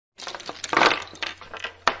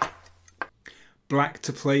black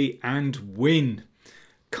to play and win.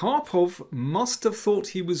 Karpov must have thought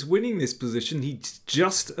he was winning this position. He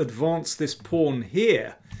just advanced this pawn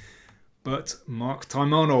here. But Mark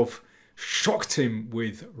Taimanov shocked him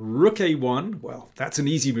with rook a1. Well, that's an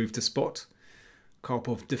easy move to spot.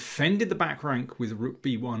 Karpov defended the back rank with rook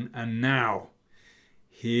b1, and now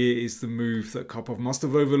here is the move that Karpov must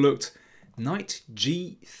have overlooked. Knight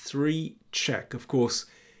g3 check. Of course,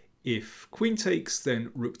 if queen takes,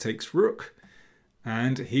 then rook takes rook.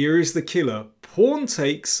 And here is the killer. Pawn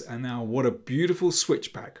takes, and now what a beautiful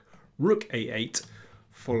switchback. Rook a8,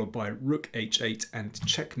 followed by rook h8 and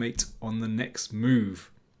checkmate on the next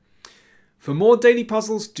move. For more daily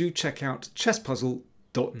puzzles, do check out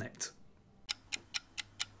chesspuzzle.net.